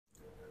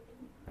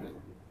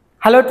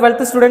Hello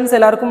 12th students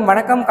எல்லாருக்கும்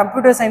வணக்கம்.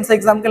 Computer science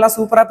எக்ஸாம்க்கு எல்லாம்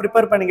சூப்பரா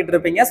ப்ரிப்பேர் பண்ணிக்கிட்டு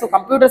இருப்பீங்க. ஸோ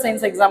கம்ப்யூட்டர்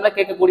சயின்ஸ் எக்ஸாம்ல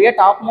கேட்கக்கூடிய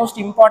top most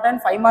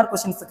important 5 mark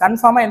questions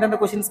கன்ஃபார்மா எந்தெந்த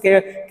கொஸ்டின்ஸ்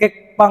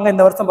கேட்பாங்க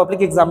இந்த வருஷம்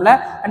பப்ளிக் எக்ஸாம்ல.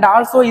 அண்ட்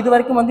ஆல்சோ இது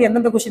வரைக்கும் வந்து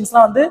எந்தெந்த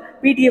கொஸ்டின்ஸ்லாம் வந்து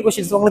பிடிஏ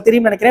கொஸ்டின்ஸ் உங்களுக்கு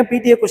தெரியும் நினைக்கிறேன்.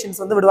 பிடிஏ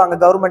கொஸ்டின்ஸ் வந்து விடுவாங்க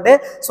கவர்மெண்ட்.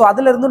 ஸோ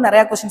அதுல இருந்தும்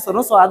நிறைய கொஸ்டின்ஸ்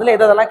வரும். ஸோ அதுல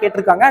எதெல்லாம்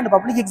கேட்டிருக்காங்க அண்ட்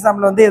பப்ளிக்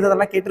எக்ஸாம்ல வந்து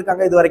எதெல்லாம்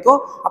கேட்டிருக்காங்க இது வரைக்கும்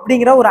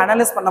அப்படிங்கிற ஒரு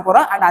அனலைஸ் பண்ண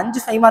போறோம்.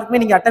 அண்ட் 5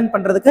 மார்க்குமே நீங்க அட்டென்ட்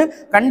பண்றதுக்கு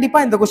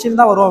கண்டிப்பா இந்த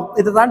கொஸ்டின் தான் வரும்.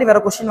 இதை தாண்டி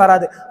வேற கொஸ்டின்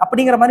வராது.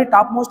 அப்படிங்கிற மாதிரி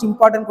டாப் மோஸ்ட்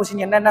இம்பார்ட்டன்ட்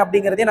கொஸ்டின் என்னென்ன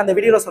அப்படிங்கறதே நான் இந்த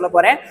வீடியோல சொல்ல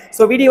போறேன்.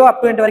 So video up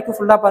to end வரைக்கும்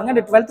ஃபுல்லா பாருங்க.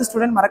 இந்த 12th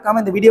ஸ்டூடண்ட்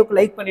மறக்காம இந்த வீடியோக்கு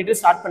லைக் பண்ணிட்டு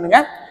ஸ்டார்ட் பண்ணுங்க.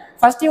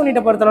 ஃபர்ஸ்ட்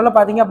யூனிட்டை பொறுத்தளவுல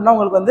பாத்தீங்க அப்படின்னா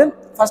உங்களுக்கு வந்து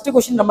ஃபர்ஸ்ட்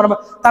கொஸ்டின் நம்ம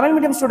தமிழ்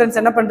மீடியம் ஸ்டூடெண்ட்ஸ்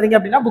என்ன பண்றீங்க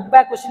அப்படின்னா புக்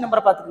பேக் கொஸ்டின்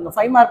நம்பர் பாத்துக்கோங்க.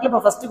 5 மார்க்ல இப்போ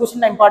ஃபர்ஸ்ட்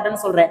கொஸ்டின் நான்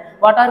இம்பார்ட்டன்ட் சொல்றேன்.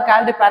 What are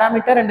called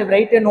parameter and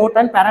right note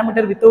and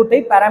parameter without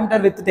type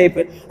parameter with type.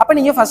 அப்ப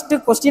நீங்க ஃபர்ஸ்ட்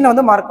கொஸ்டினை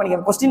வந்து மார்க்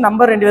பண்ணிக்கோங்க. கொஸ்டின்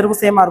நம்பர் ரெண்டு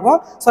பேருக்கும் சேமா இருக்கும்.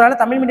 ஸோ அதனால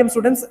Tamil medium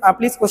students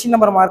please question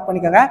number mark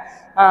பண்ணிக்கோங்க.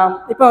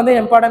 இப்போ வந்து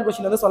இம்பார்ட்டன்ட்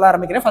கொஸ்டின் வந்து சொல்ல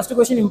ஆரம்பிக்கிறேன். ஃபர்ஸ்ட்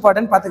கொஸ்டின்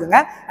இம்பார்ட்டன்ட்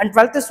பாத்துக்கோங்க. அண்ட்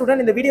 12th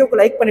ஸ்டூடெண்ட் இந்த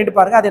வீடியோக்கு லைக் பண்ணிட்டு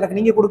பாருங்க. அது எனக்கு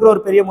நீங்க கொடுக்குற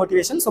ஒரு பெரிய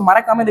மோட்டிவேஷன். ஸோ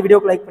மறக்காம இந்த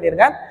வீடியோக்கு லைக்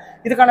பண்ணிருங்க.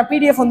 இதுக்கான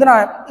பிடிஎஃப் வந்து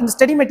நான் இந்த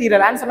ஸ்டடி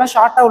மெட்டீரியல் ஆன்சர்லாம்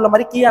ஷார்ட்டா உள்ள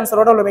மாதிரி கீ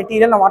ஆன்சரோட உள்ள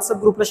மெட்டீரியல் நான் வாட்ஸ்அப்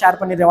குரூப்ல ஷேர்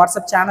பண்ணிடுறேன்.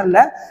 வாட்ஸ்அப் சேனல்ல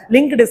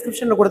லிங்க்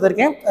டிஸ்கிரிப்ஷன்ல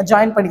கொடுத்துருக்கேன்,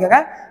 ஜாயின் பண்ணிக்கோங்க.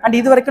 அண்ட்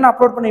இது வரைக்கும் நான்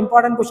அப்லோட் பண்ண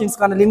இம்பார்ட்டன்ட்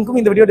கொஸ்டின்ஸ்க்கான லிங்க்கும்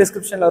இந்த வீடியோ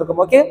டிஸ்கிரிப்ஷன்ல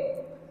இருக்கும். ஓகே,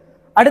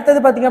 அடுத்தது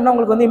பாத்தீங்க அப்படின்னா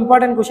உங்களுக்கு வந்து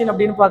இம்பார்ட்டன்ட் கொஸ்டின்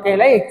அப்படின்னு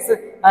பார்க்கல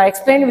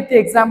explain with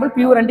example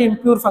pure and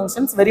impure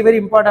functions very very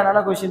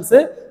இம்பார்ட்டன்டான கொஸ்டின்ஸ்.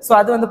 ஸோ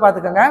அது வந்து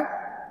பாத்துக்கோங்க.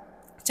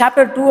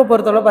 சாப்டர் 2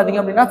 பொறுத்தவரை பாத்தீங்க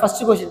அப்படின்னா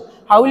first question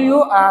how will you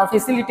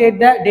facilitate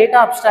the data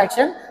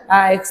abstraction,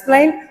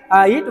 explain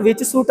it which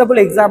suitable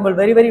example,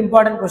 very very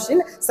important question.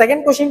 Second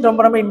question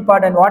ரொம்ப ரொம்ப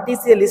important, what is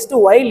a list,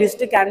 why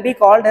list can be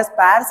called as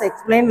pairs,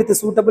 explain with a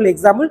suitable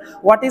example,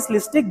 what is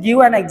list,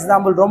 give an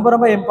example, ரொம்ப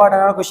ரொம்ப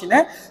important question.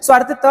 So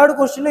அடுத்து third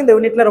question இந்த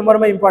யூனிட்ல ரொம்ப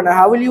ரொம்ப important,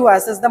 how will you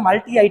assess the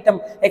multi item,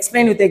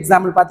 explain with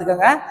example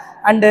பாத்துக்கோங்க.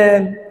 And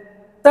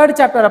third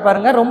சாப்டரை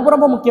பாருங்க, ரொம்ப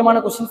ரொம்ப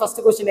முக்கியமான question. First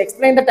question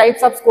explain the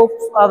types of scope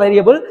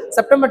variable.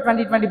 September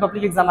 2020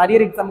 public exam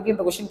arrear எக்ஸாமுக்கு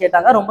இந்த கொஸ்டின்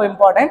கேட்டாங்க, ரொம்ப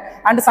இம்பார்ட்டன்ட்.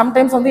 அண்ட்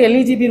சம்டைம்ஸ் வந்து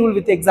எலிஜிபி rule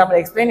with example,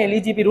 explain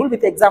எலிஜிபி rule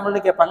with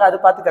எக்ஸாம்பிள்னு கேட்பாங்க, அது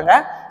பார்த்துக்கோங்க.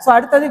 ஸோ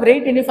அடுத்தது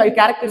wait any 5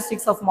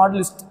 characteristics of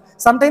மாடலிஸ்ட்.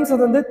 Sometimes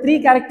வந்து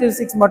 3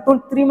 கேரக்டரிஸ்டிக்ஸ் மட்டும்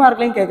 3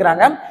 மார்க்லையும்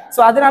கேட்குறாங்க.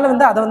 ஸோ அதனால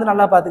வந்து அதை வந்து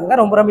நல்லா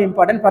பார்த்துக்கோங்க, ரொம்ப ரொம்ப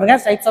இம்பார்ட்டன்ட். பாருங்க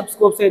types of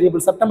scopes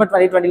variable September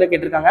 2020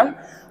 கேட்டிருக்காங்க.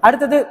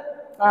 அடுத்தது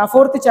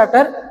fourth chapter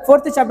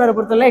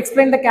பொறுத்தவரை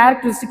explain the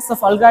characteristics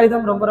of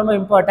algorithm, ரொம்ப ரொம்ப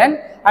important.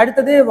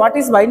 அடுத்தது what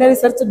is binary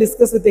search,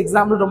 discuss with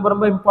example, ரொம்ப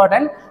ரொம்ப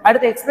important.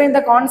 அடுத்து explain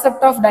the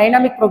concept of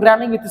dynamic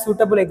programming with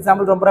suitable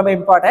example, ரொம்ப ரொம்ப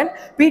important.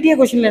 PTA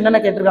questionல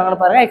என்னென்ன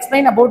கேட்டிருக்காங்கன்னு பாருங்க.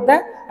 explain about the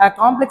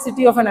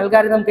complexity of an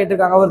algorithm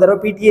கேட்டிருக்காங்க ஒரு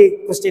தடவை PTA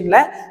questionல.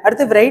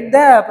 அடுத்து write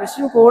the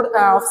precision code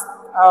of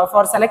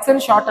for selection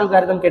short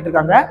algorithm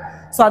கேட்டிருக்காங்க.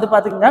 ஸோ அது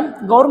பார்த்துக்கோங்க.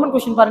 கவர்மெண்ட்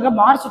கொஸ்டின் பாருங்க,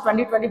 மார்ச்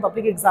 2020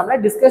 பப்ளிக் எக்ஸாம்ல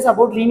discuss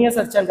about linear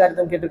search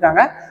algorithm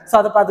கேட்டிருக்காங்க. ஸோ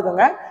அதை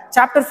பார்த்துக்கோங்க.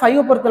 சாப்டர்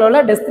 5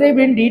 பொறுத்தளவில் describe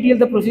in detail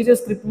the procedure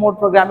script mode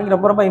programming,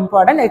 ரொம்ப ரொம்ப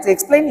important.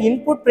 Explain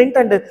input print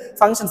and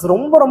functions,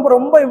 ரொம்ப ரொம்ப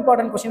ரொம்ப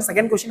இம்பார்ட்டன்ட் கொஸ்டின்.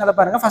 செகண்ட் கொஸ்டின் அதை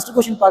பாருங்க. ஃபர்ஸ்ட்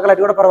கொஸ்டின்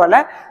பார்க்கலாட்டி கூட பரவாயில்ல,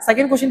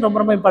 செகண்ட் கொஸ்டின் ரொம்ப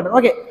ரொம்ப இம்பார்ட்டன்ட்.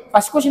 ஓகே,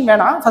 ஃபர்ஸ்ட் கொஸ்டின்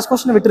வேணாம், ஃபர்ஸ்ட்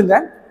கொஸ்டின் விட்டுருங்க.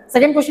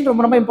 செகண்ட் கொஸ்டின்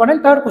ரொம்ப ரொம்ப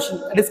important. Third question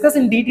discuss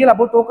in detail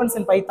about tokens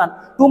in Python.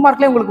 2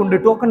 மார்க்ல உங்களுக்கு உண்டு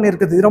டோக்கன்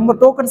இருக்குது. ரொம்ப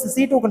டோக்கன்ஸ்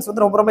சி டோக்கன்ஸ்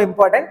வந்து ரொம்ப ரொம்ப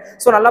இம்பார்ட்டன்ட்.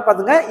 ஸோ நல்லா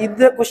பாத்துங்க.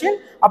 இந்த கொஸ்டின்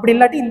அப்படி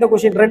இல்லாட்டி இந்த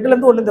கொஸ்டின் ரெண்டுல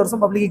இருந்து ஒன்று இந்த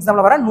வருஷம் பப்ளிக்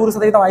எக்ஸாம்ல வர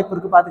 100% வாய்ப்பு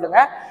இருக்கு,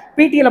 பாத்துக்கோங்க.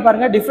 பிடிஎல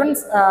பாருங்க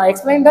difference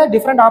explain the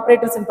different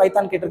operators in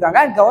Python கேட்டிருக்காங்க.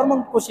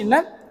 கவர்மெண்ட் கொஸ்டின்ல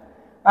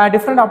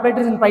டிஃபரண்ட்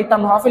ஆபரேட்டர்ஸ் இன்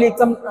பைத்தான் ஹாஃப் இயர்லி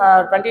எக்ஸாம்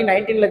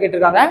 2019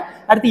 கேட்டிருக்காங்க.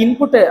 அடுத்து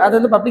இன்புட், அது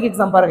வந்து பப்ளிக்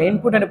எக்ஸாம் பாருங்க,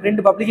 input and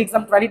print public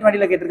exam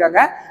 2020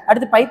 கேட்டிருக்காங்க.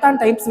 அடுத்து பைத்தான்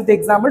டைப்ஸ் வித்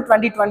எக்ஸாம்பிள்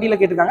 2020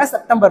 கேட்டிருக்காங்க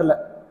செப்டம்பர்ல.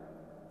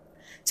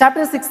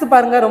 சாப்டர் 6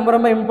 பாருங்க, ரொம்ப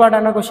ரொம்ப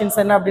இம்பார்ட்டன்டான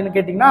கொஸ்டின்ஸ் என்ன அப்படின்னு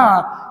கேட்டீங்கன்னா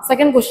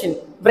second question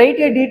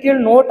right A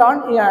detail note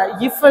on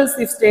if else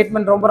if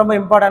statement, ரொம்ப ரொம்ப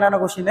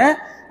இம்பார்ட்டன்டான கொஸ்டின்.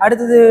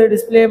 அடுத்தது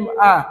டிஸ்பிளே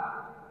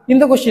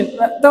இந்த கொஸ்டின்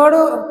தேர்டு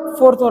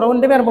ஃபோர்த்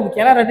ரெண்டுமே ரொம்ப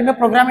முக்கியம். ரெண்டுமே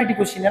ப்ரோக்ராமேட்டிக்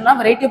கொஸ்டின்.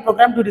 என்ன right A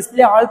program to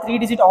display all 3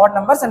 digit odd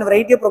numbers and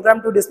right A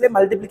program to display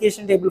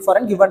multiplication table for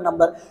an given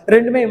number,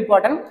 ரெண்டுமே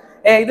இம்பார்ட்டன்ட்.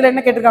 இதுல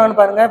என்ன கேட்டிருக்காங்கன்னு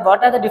பாருங்க,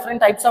 what are the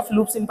different types of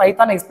loops in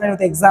Python, explain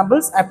with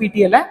examples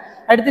PTL.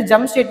 அடுத்து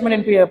jump statement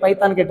இன்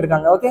Python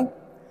கேட்டிருக்காங்க. Okay,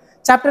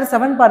 chapter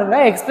 7 பாருங்க,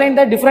 explain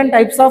the different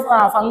types of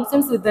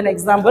functions with an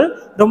example,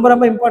 ரொம்ப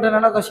ரொம்ப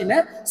இம்பார்ட்டன்டான கொஸ்டின்.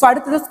 ஸோ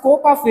அடுத்தது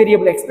scope of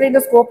variable, explain the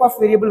scope of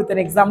variable with an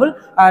example,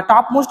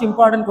 top most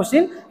important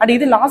question. And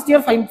இது last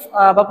year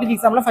public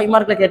எக்ஸாம்ல 5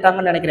 மார்க்ல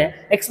கேட்டாங்கன்னு நினைக்கிறேன்.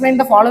 Explain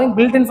the following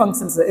built in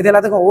functions, இது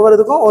எல்லாத்துக்கும்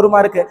ஒவ்வொருக்கும் 1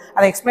 mark,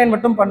 அதை எக்ஸ்பிளைன்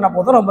மட்டும் பண்ணா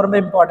போதும், ரொம்ப ரொம்ப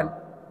important.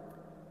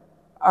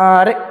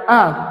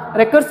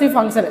 Recursive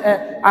function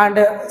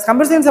and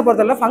computer சயின்ஸை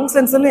பொறுத்தவரை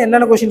ஃபங்க்ஷன்ஸ்னு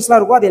என்னென்ன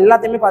கொஸ்டின்ஸ்லாம் இருக்கோ அது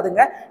எல்லாத்தையுமே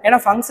பாத்துங்க, ஏன்னா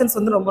ஃபங்க்ஷன்ஸ்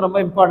வந்து ரொம்ப ரொம்ப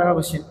இம்பார்ட்டன்டான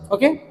கொஸ்டின்.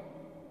 ஓகே,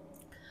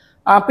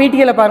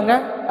 பிடிஎல பாருங்க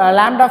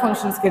லாம்டா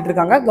ஃபங்க்ஷன்ஸ்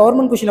கேட்டிருக்காங்க.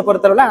 கவர்மெண்ட் கொஸ்டினை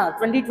பொறுத்தவரை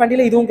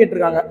 2020 இதுவும்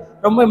கேட்டிருக்காங்க,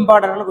 ரொம்ப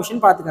இம்பார்ட்டன்டான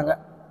கொஸ்டின், பார்த்துக்கோங்க.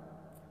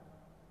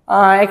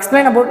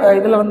 எக்ஸ்பிளைன் அபவுட்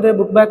இதுல வந்து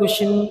book back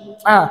question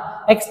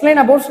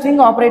explain about string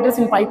operators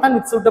in Python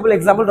with suitable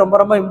example, ரொம்ப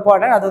ரொம்ப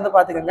இம்பார்ட்டன்ட், அது வந்து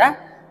பார்த்துக்கோங்க.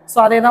 ஸோ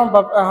அதே தான்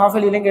ஹாஃப்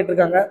இயர்லிலையும்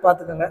கேட்டிருக்காங்க,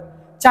 பார்த்துக்கோங்க.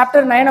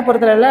 சாப்டர் 9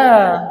 பொறுத்தவரை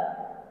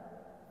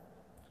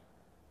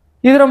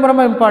இது ரொம்ப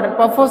ரொம்ப important.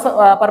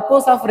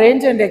 Purpose off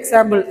range and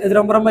example இது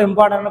ரொம்ப ரொம்ப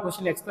இம்பார்ட்டன்டான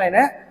கொஸ்டின் எக்ஸ்பிளைன்.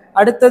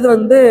 அடுத்தது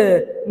வந்து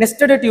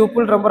நெஸ்டட்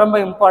டியூபிள் ரொம்ப ரொம்ப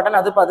இம்பார்ட்டன்ட்,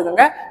 அது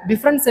பார்த்துக்கோங்க.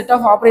 Different set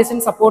of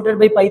operation supported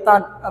by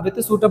Python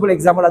with suitable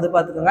example, அது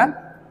பார்த்துக்கோங்க.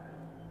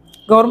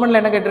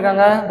 கவர்மெண்ட்ல என்ன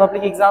கேட்டிருக்காங்க,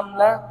 பப்ளிக்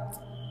எக்ஸாம்ல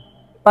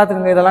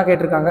பார்த்துக்கோங்க இதெல்லாம்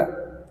கேட்டிருக்காங்க.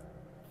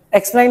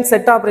 எக்ஸ்பிளைன்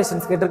செட்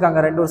ஆப்ரேஷன்ஸ் கேட்டிருக்காங்க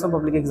 2 வருஷம்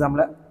பப்ளிக்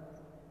எக்ஸாம்ல.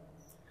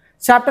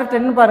 சாப்டர்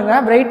 10 பாருங்க,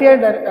 பிரைட்டியர்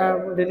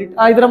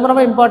இது ரொம்ப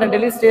ரொம்ப இம்பார்ட்டன்ட்.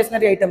 டெலிட்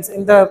ஸ்டேஷனரி ஐட்டம்ஸ்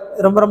இந்த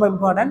ரொம்ப ரொம்ப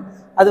இம்பார்ட்டன்ட்,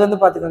 அது வந்து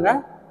பார்த்துக்கோங்க.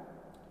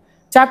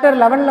 சாப்டர்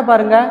 11ல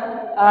பாருங்க,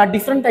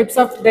 different types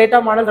of data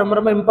model ரொம்ப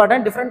ரொம்ப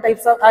important. Different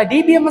types of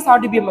DBMS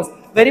RDBMS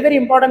very very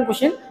important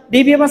question.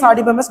 DBMS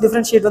RDBMS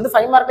differentiate வந்து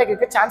 5 மார்க்ல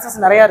கேட்க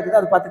சான்சஸ் நிறைய இருக்குது,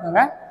 அது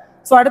பார்த்துக்கோங்க.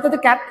 ஸோ அடுத்தது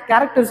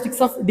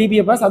கேரக்டரிஸ்டிக்ஸ் ஆஃப்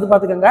டிபிஎம்எஸ், அது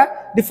பார்த்துக்கோங்க.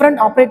 Different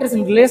operators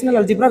in relational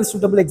algebra with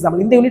suitable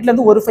example. இந்த யூனிட்ல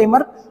இருந்து ஒரு 5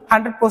 மார்க்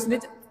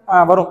 100%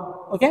 வரும்.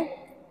 ஓகே,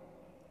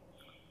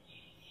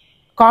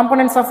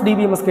 காம்பனன்ட்ஸ் ஆஃப்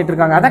டிபிஎம்எஸ்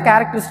கேட்டிருக்காங்க, அதான்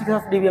கேரக்டரிஸ்டிக்ஸ்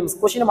ஆஃப் டிபிஎம்எஸ்.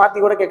 கொஸ்டினை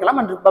மாற்றி கூட கேட்கலாம்.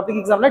 அண்ட் பப்ளிக்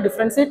எக்ஸாம்ல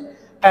டிஃபரன்ஷியேட்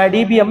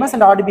டிபிஎம்எஸ்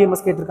அண்ட்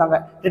ஆர்டிபிஎம்எஸ் கேட்டிருக்காங்க.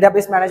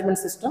 Database management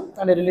system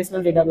and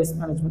relational database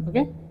management.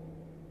 Okay,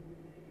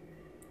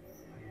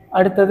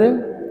 அடுத்தது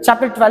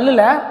chapter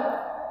 12ல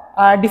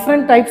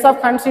different types of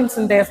constraints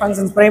in there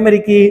functions,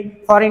 primary key,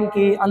 foreign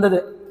key, அந்தது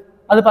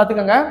அது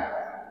பார்த்துக்கோங்க.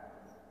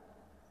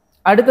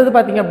 அடுத்தது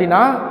பார்த்தீங்க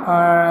அப்படின்னா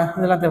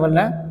இதெல்லாம்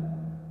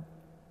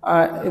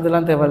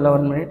தேவையில்ல,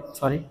 1 minute,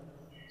 sorry.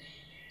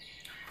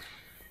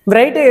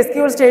 Write a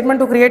SQL statement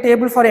to create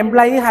table for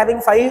employee having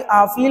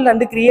 5 field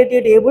and create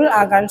a table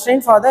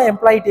constraint for the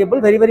employee table,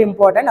 very very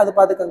important, அது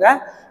பார்த்துக்கோங்க.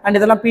 அண்ட்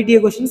இதெல்லாம் PTA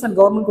questions and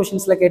government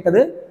questionsல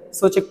கேட்டது,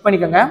 ஸோ செக்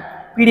பண்ணிக்கோங்க,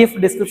 PDF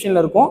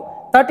டிஸ்கிரிப்ஷனில் இருக்கும்.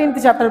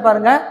 13th chapter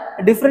பாருங்க,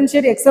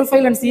 differentiate XL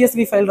file and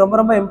CSV file ரொம்ப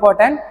ரொம்ப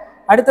இம்பார்ட்டன்ட்.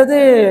 அடுத்தது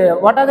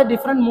what are the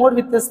different mode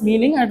with this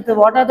meaning, அடுத்து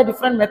what are the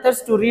different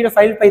methods to read a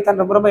file Python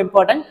ரொம்ப ரொம்ப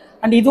இம்பார்ட்டன்ட்.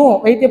 அண்ட் இதுவும்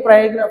wait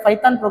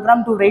Python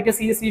program to right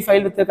CSV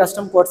file with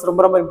custom quotes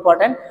ரொம்ப ரொம்ப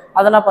important,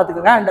 அதெல்லாம்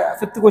பார்த்துக்கோங்க. And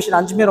 5th question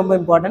 5மே ரொம்ப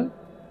important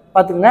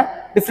பார்த்துக்கோங்க.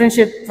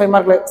 டிஃபரன்ஷியேட் 5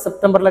 மார்க்ல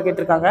செப்டம்பர்ல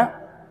கேட்டிருக்காங்க.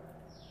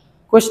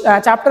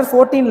 Chapter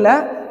 14ல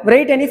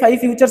right any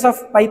 5 features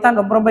of Python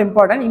ரொம்ப ரொம்ப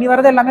இம்பார்ட்டன்ட். இனி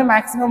வரது எல்லாமே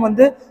மேக்ஸிமம்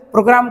வந்து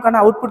ப்ரோக்ராமுக்கான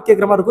அவுட்புட்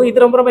கேட்குற மாதிரி இருக்கும்.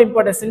 இது ரொம்ப ரொம்ப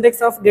important.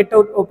 Sintex of get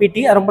out OPT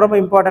ரொம்ப ரொம்ப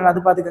இம்பார்ட்டன்ட்,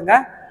 அது பார்த்துக்கோங்க.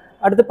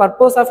 அடுத்து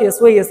பர்பஸ் ஆஃப்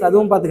SYS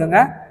அதுவும் பார்த்துக்கோங்க.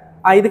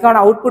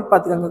 இதுக்கான அவுட்புட்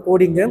பார்த்துக்கோங்க,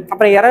 கோடிங்கு.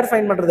 அப்புறம் எரர்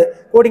ஃபைன் பண்ணுறது,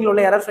 கோடிங்கில்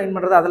உள்ள எரர் ஃபைன்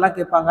பண்ணுறது, அதெல்லாம்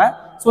கேட்பாங்க.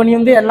 ஸோ நீ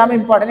வந்து எல்லாமே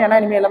இம்பார்ட்டன்ட், ஏன்னா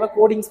இனிமேல் எல்லாமே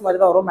கோடிங்ஸ் மாதிரி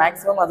தான் வரும்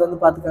மேக்ஸிமம், அது வந்து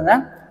பார்த்துக்கோங்க.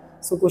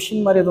 ஸோ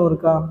கொஷின் மாதிரி எதுவும்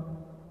இருக்கா,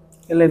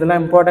 இல்லை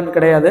இதெல்லாம் இம்பார்ட்டன்ட்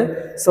கிடையாது.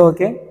 ஸோ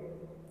ஓகே,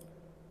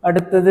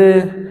 அடுத்தது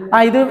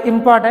இது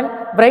important.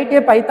 Right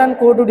A Python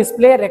code to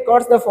display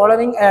records the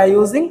following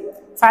using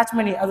ஃபேட்ச்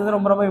மணி, அது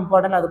ரொம்ப ரொம்ப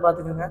இம்பார்ட்டன்ட், அது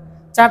பார்த்துக்கோங்க.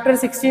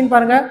 சாப்டர் 16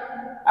 பாருங்க,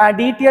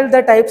 டீட்டெயில்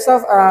த டைப்ஸ்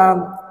ஆஃப்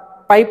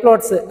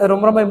பைப்லாட்ஸ்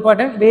ரொம்ப ரொம்ப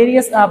இம்பார்ட்டன்ட்.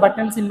 வேரியஸ்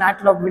பட்டன்ஸ் இன்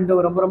மேட்லாப் விண்டோ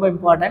ரொம்ப ரொம்ப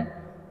important.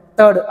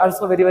 Third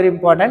also very very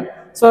important.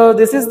 So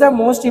this is the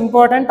most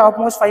important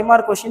topmost 5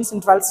 mark questions in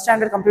 12th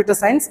standard computer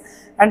science.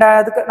 And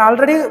நான்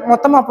already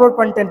மொத்தமாக upload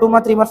பண்ணிட்டேன் 2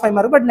 mark 3 mark 5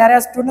 mark, but நிறைய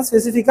students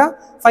ஸ்பெசிஃபிக்காக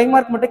 5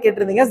 mark மட்டும்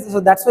கேட்டிருந்தீங்க.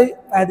 So that's why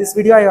this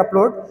video I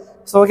upload.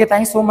 So okay,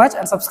 thanks so much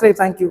and subscribe.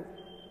 Thank you.